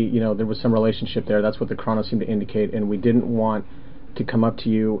maybe there was some relationship there. That's what the chrono seemed to indicate, and we didn't want to come up to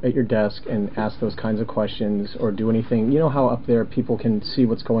you at your desk and ask those kinds of questions or do anything. You know how up there people can see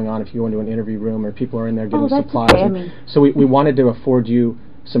what's going on if you go into an interview room or people are in there getting supplies. Okay. I mean, so we wanted to afford you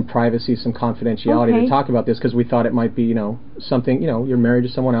some privacy, some confidentiality to talk about this because we thought it might be something. You're married to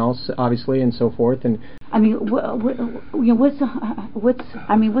someone else, obviously, and so forth. And I mean, what's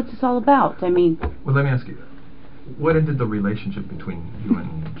this all about? I mean, well, let me ask you. What ended the relationship between you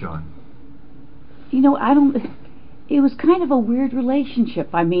and John? I don't. It was kind of a weird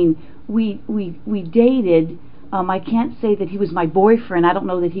relationship. I mean, we dated. I can't say that he was my boyfriend. I don't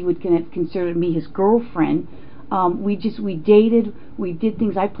know that he would consider me his girlfriend. We dated. We did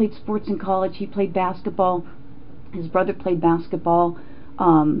things. I played sports in college. He played basketball. His brother played basketball.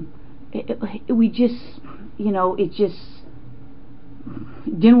 We just, it just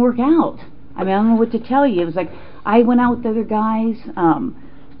didn't work out. I mean, I don't know what to tell you. It was like I went out with other guys,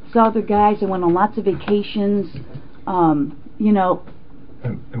 saw other guys. I went on lots of vacations. And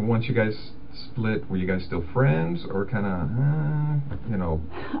once you guys split, were you guys still friends or kind of,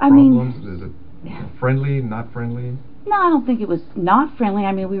 problems? Is it friendly, not friendly? No, I don't think it was not friendly.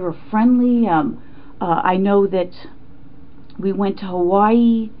 I mean, we were friendly. I know that we went to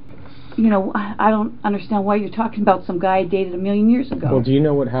Hawaii. I don't understand why you're talking about some guy I dated 1,000,000 years ago. Well, do you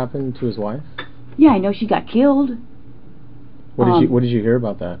know what happened to his wife? Yeah, I know she got killed. What did you hear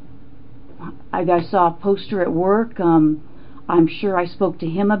about that? I saw a poster at work. I'm sure I spoke to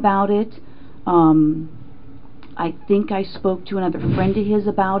him about it. I think I spoke to another friend of his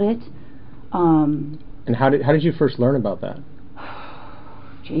about it. And how did you first learn about that?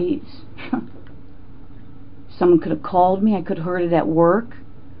 Jeez. Someone could have called me. I could have heard it at work.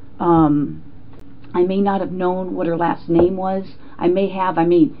 I may not have known what her last name was. I may have. I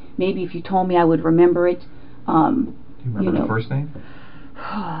mean, maybe if you told me, I would remember it. Do you remember the first name?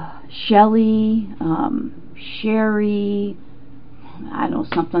 Shelley, Sherry, I don't know,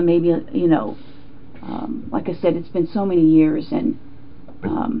 something maybe, like I said, it's been so many years, and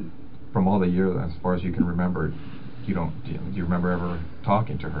from all the years, as far as you can remember, do you remember ever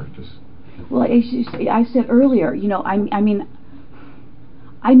talking to her? Well, I said earlier, I mean,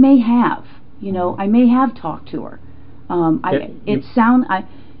 I may have, I may have talked to her.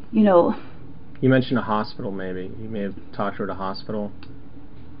 You mentioned a hospital, maybe. You may have talked to her at a hospital.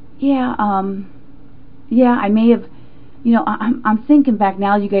 Yeah, I may have, I'm thinking back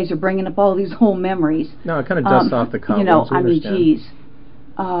now. You guys are bringing up all these old memories. No, it kind of dusts off the cuff. I mean, geez.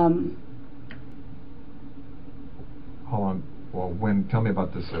 How long? Well, tell me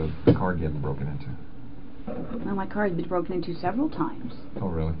about this car getting broken into. Well, my car has been broken into several times. Oh,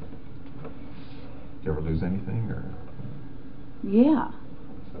 really? Did you ever lose anything, or? Yeah.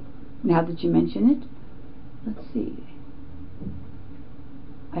 Now that you mention it, let's see.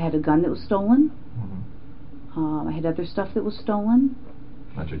 I had a gun that was stolen. Mm-hmm. I had other stuff that was stolen.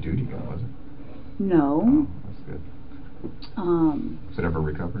 Not your duty gun, was it? No. Oh, that's good. Was it ever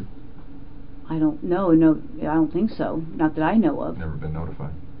recovered? I don't know. No, I don't think so. Not that I know of. Never been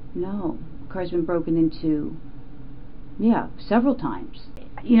notified? No. The car's been broken into, several times.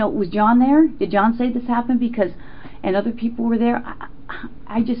 Was John there? Did John say this happened? And other people were there?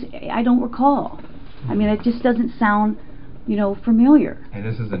 I don't recall. I mean, it just doesn't sound, familiar. And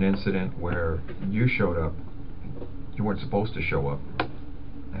this is an incident where you showed up. You weren't supposed to show up.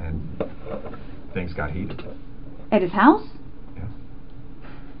 And things got heated. At his house? Yeah.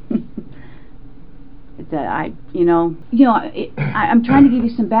 I'm trying to give you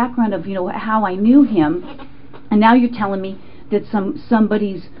some background of, how I knew him. And now you're telling me that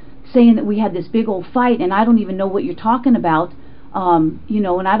somebody's saying that we had this big old fight, and I don't even know what you're talking about. And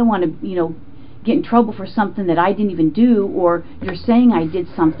I don't want to, get in trouble for something that I didn't even do, or you're saying I did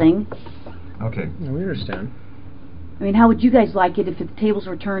something. Okay. Yeah, we understand. I mean, how would you guys like it if the tables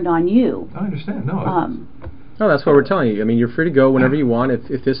were turned on you? I understand. No. No, that's what we're telling you. I mean, you're free to go whenever you want.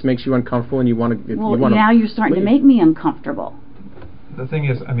 If this makes you uncomfortable and you want to, well, now you're starting to make me uncomfortable. The thing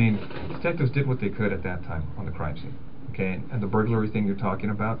is, I mean, detectives did what they could at that time on the crime scene. Okay, and the burglary thing you're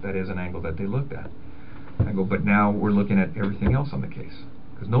talking about, that is an angle that they looked at. I go, but now we're looking at everything else on the case,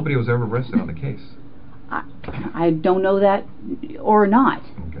 because nobody was ever arrested on the case. I don't know that or not.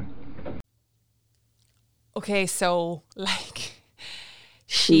 Okay. Okay, so like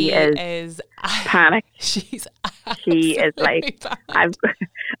she is panicked. She's She is like,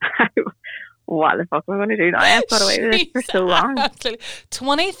 what the fuck am I going to do now? I've got away with this for so long.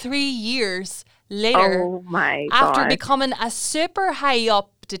 23 years later, oh my after God. becoming a super high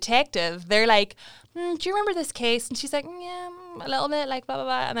up detective, they're like, do you remember this case? And she's like, yeah, a little bit, like blah blah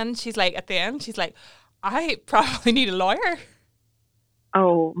blah. And then she's like, at the end, she's like, I probably need a lawyer.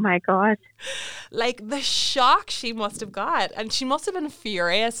 Oh my God. Like the shock she must have got, and she must have been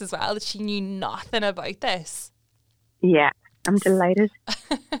furious as well that she knew nothing about this. Yeah, I'm delighted.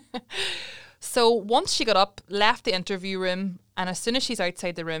 So once she got up, left the interview room, and as soon as she's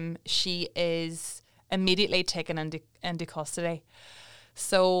outside the room, she is immediately taken into custody.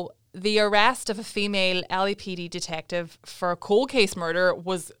 So the arrest of a female LAPD detective for a cold case murder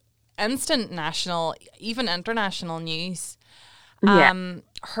was instant national, even international news. Yeah.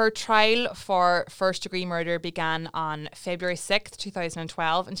 Her trial for first degree murder began on February 6th,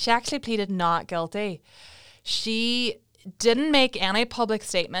 2012, and she actually pleaded not guilty. She didn't make any public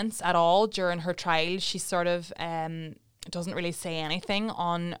statements at all during her trial. She sort of doesn't really say anything.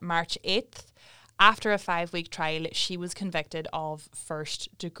 On March 8th, after a 5-week trial, she was convicted of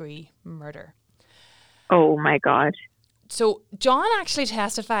first degree murder. Oh my God. So John actually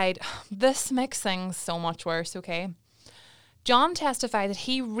testified. This makes things so much worse, okay? John testified that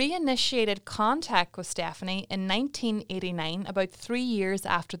he reinitiated contact with Stephanie in 1989, about 3 years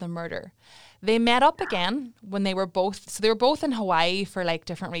after the murder. They met up again when they were both in Hawaii for like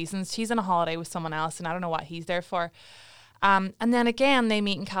different reasons. She's on a holiday with someone else, and I don't know what he's there for. And then again, they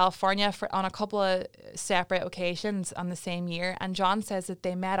meet in California on a couple of separate occasions on the same year. And John says that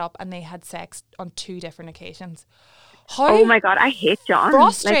they met up and they had sex on 2 different occasions. How Oh my God, I hate John.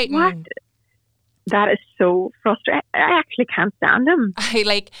 frustrating. Like, what? That is so frustrating. I actually can't stand him. I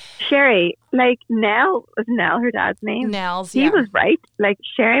like Sherry, like Nell, was Nell her dad's name? Nels. He Yeah, was right. Like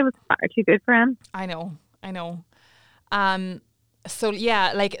Sherry was far too good for him. I know. So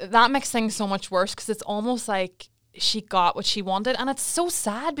yeah, like that makes things so much worse because it's almost like she got what she wanted, and it's so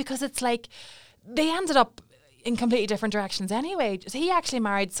sad because it's like they ended up in completely different directions anyway. He actually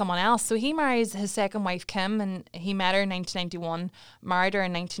married someone else. So he marries his second wife, Kim, and he met her in 1991, married her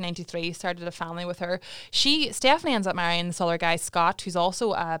in 1993, started a family with her. Stephanie ends up marrying this other guy, Scott, who's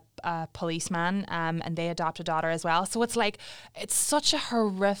also a policeman, and they adopt a daughter as well. So it's like, it's such a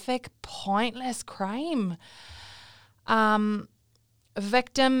horrific, pointless crime.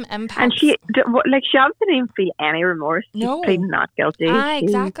 Victim impact. And she obviously didn't feel any remorse. She pleaded not guilty.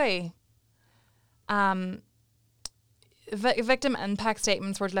 Exactly. Victim impact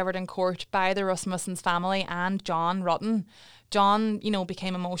statements were delivered in court by the Rasmussen's family and John Rutten. John,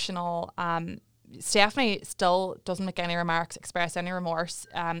 became emotional. Stephanie still doesn't make any remarks, express any remorse.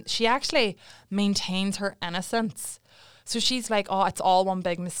 She actually maintains her innocence. So she's like, oh, it's all one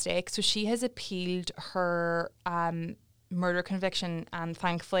big mistake. So she has appealed her murder conviction, and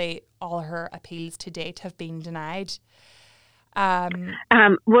thankfully all her appeals to date have been denied.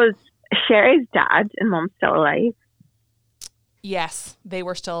 Was Sherry's dad and mum still alive? Yes, they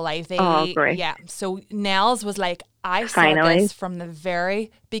were still alive. Oh, great. Yeah. So Nels was like, I saw Finally. this from the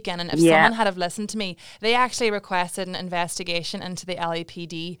very beginning. If Yeah. someone had have listened to me, they actually requested an investigation into the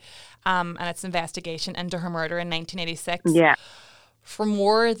LAPD and its investigation into her murder in 1986. Yeah. For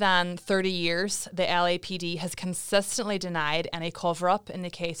more than 30 years, the LAPD has consistently denied any cover-up in the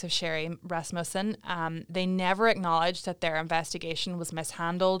case of Sherry Rasmussen. They never acknowledged that their investigation was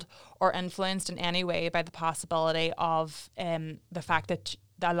mishandled or influenced in any way by the possibility of the fact that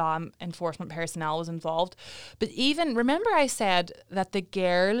the law enforcement personnel was involved. But even, remember I said that the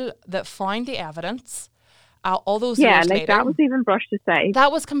girl that found the evidence, all those years later, that was even brushed aside.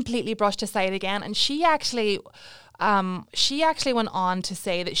 that was completely brushed aside again. And she actually went on to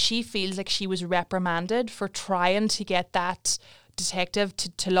say that she feels like she was reprimanded for trying to get that detective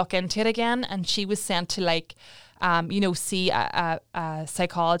to look into it again, and she was sent to like see a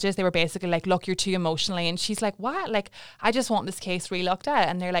psychologist. They were basically like, look, you're too emotionally. And she's like, what? Like, I just want this case re-looked at.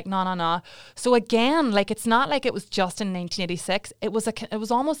 And they're like, no. So again, like, it's not like it was just in 1986. It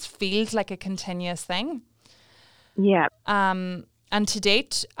was almost feels like a continuous thing. Yeah. And to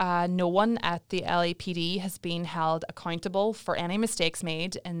date, no one at the LAPD has been held accountable for any mistakes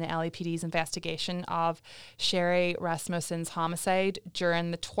made in the LAPD's investigation of Sherry Rasmussen's homicide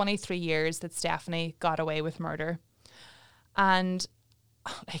during the 23 years that Stephanie got away with murder. And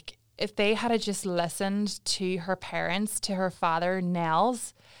like, if they had just listened to her parents, to her father,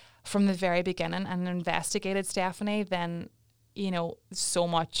 Nels, from the very beginning and investigated Stephanie, then, so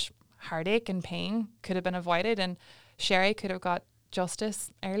much heartache and pain could have been avoided, and Sherry could have got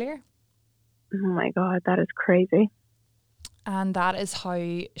justice earlier. Oh my God, that is crazy. And that is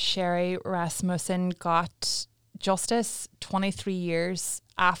how Sherry Rasmussen got justice 23 years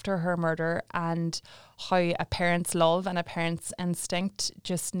after her murder, and how a parent's love and a parent's instinct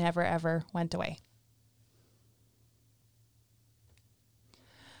just never ever went away.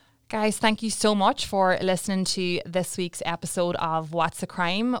 Guys, thank you so much for listening to this week's episode of What's a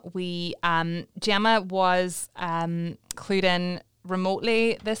Crime. Gemma was clued in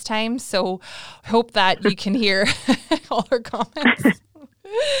remotely this time, so hope that you can hear all her comments.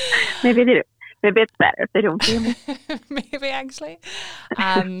 Maybe they do. Maybe it's better if they don't hear me. Maybe actually.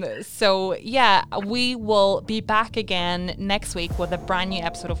 So yeah, we will be back again next week with a brand new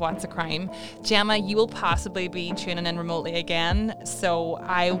episode of What's a Crime. Gemma, you will possibly be tuning in remotely again, so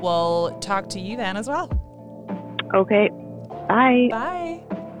I will talk to you then as well. Okay. Bye. Bye.